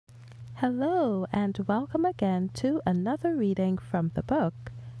Hello, and welcome again to another reading from the book,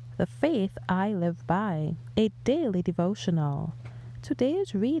 The Faith I Live By, a daily devotional.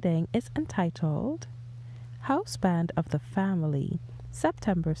 Today's reading is entitled, House Band of the Family,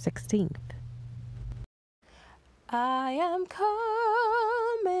 September 16th. I am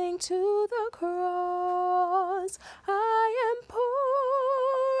coming to the cross. I am poor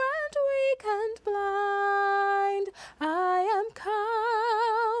and weak and blind. I am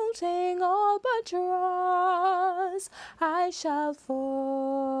counting all but dross. I shall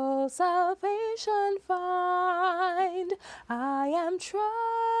full salvation find. I am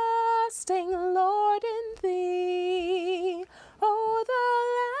trusting, Lord, in Thee. Oh, the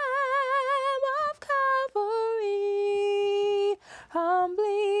Lamb of Calvary,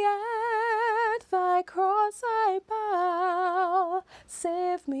 humbly at Thy cross I bow.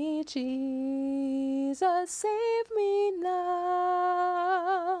 Save me, Jesus, save me now.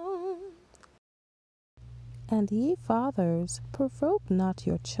 And ye fathers, provoke not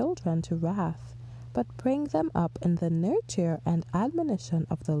your children to wrath, but bring them up in the nurture and admonition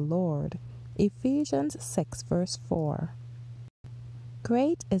of the Lord. Ephesians 6 verse 4.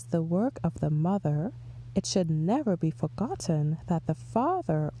 Great is the work of the mother. It should never be forgotten that the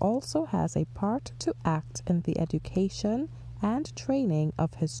father also has a part to act in the education and training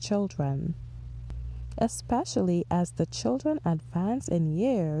of his children. Especially as the children advance in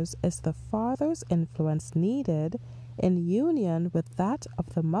years, is the father's influence needed in union with that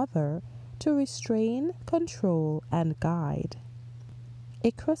of the mother to restrain, control, and guide.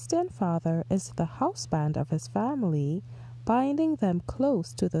 A Christian father is the houseband of his family, binding them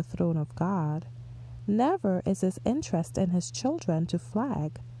close to the throne of God. Never is his interest in his children to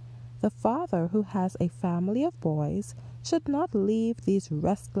flag. The father who has a family of boys should not leave these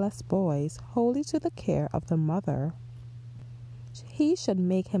restless boys wholly to the care of the mother. He should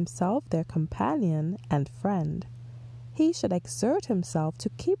make himself their companion and friend. He should exert himself to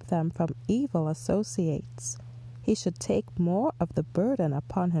keep them from evil associates. He should take more of the burden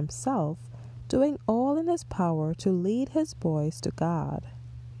upon himself, doing all in his power to lead his boys to God.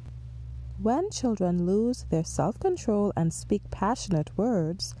 When children lose their self-control and speak passionate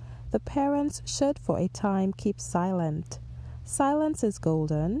words, the parents should for a time keep silent. Silence is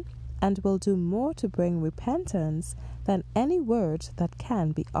golden and will do more to bring repentance than any words that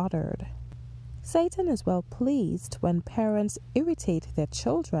can be uttered. Satan is well pleased when parents irritate their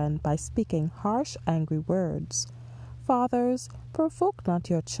children by speaking harsh, angry words. Fathers, provoke not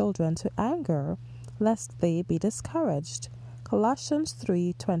your children to anger, lest they be discouraged. Colossians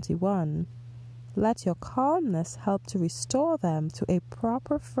 3:21. Let your calmness help to restore them to a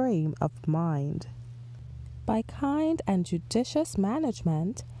proper frame of mind. By kind and judicious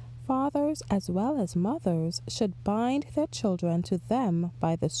management, fathers as well as mothers should bind their children to them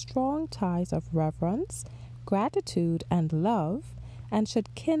by the strong ties of reverence, gratitude, and love, and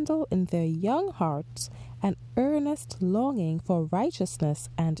should kindle in their young hearts an earnest longing for righteousness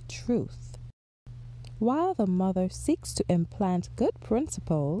and truth. While the mother seeks to implant good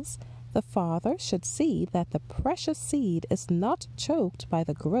principles, the father should see that the precious seed is not choked by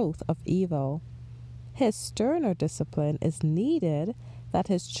the growth of evil. His sterner discipline is needed that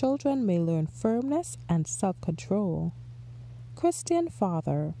his children may learn firmness and self-control. Christian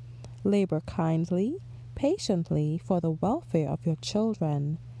father, labor kindly, patiently for the welfare of your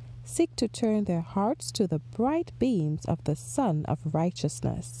children. Seek to turn their hearts to the bright beams of the Sun of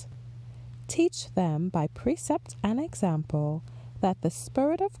Righteousness. Teach them by precept and example that the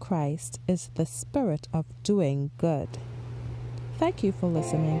Spirit of Christ is the spirit of doing good. Thank you for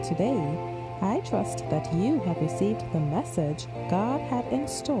listening today. I trust that you have received the message God had in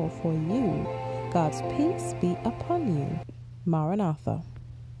store for you. God's peace be upon you. Maranatha.